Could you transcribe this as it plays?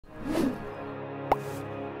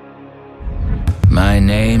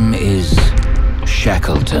name is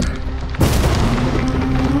Shackleton.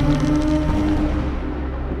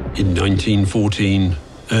 In 1914,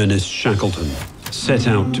 Ernest Shackleton set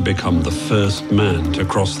out to become the first man to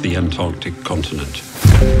cross the Antarctic continent.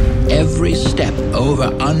 Every step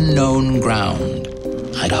over unknown ground,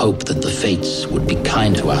 I'd hoped that the fates would be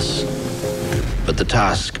kind to us. But the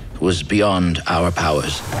task was beyond our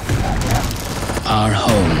powers. Our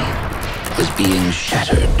home was being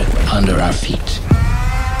shattered under our feet.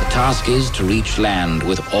 The task is to reach land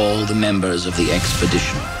with all the members of the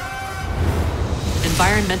expedition.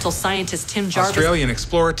 Environmental scientist Tim Jarvis, Australian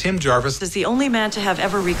explorer Tim Jarvis, is the only man to have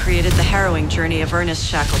ever recreated the harrowing journey of Ernest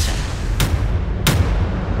Shackleton.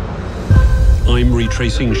 I'm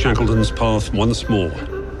retracing Shackleton's path once more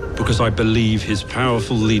because I believe his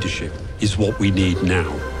powerful leadership is what we need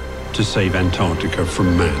now to save Antarctica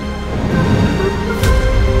from man.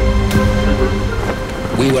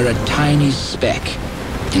 We were a tiny speck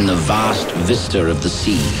in the vast vista of the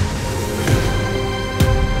sea.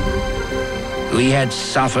 We had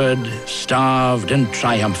suffered, starved, and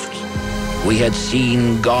triumphed. We had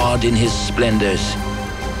seen God in his splendors.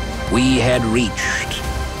 We had reached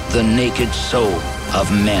the naked soul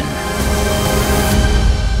of men.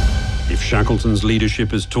 If Shackleton's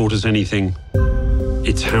leadership has taught us anything,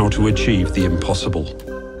 it's how to achieve the impossible,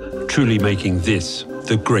 truly making this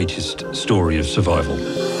the greatest story of survival.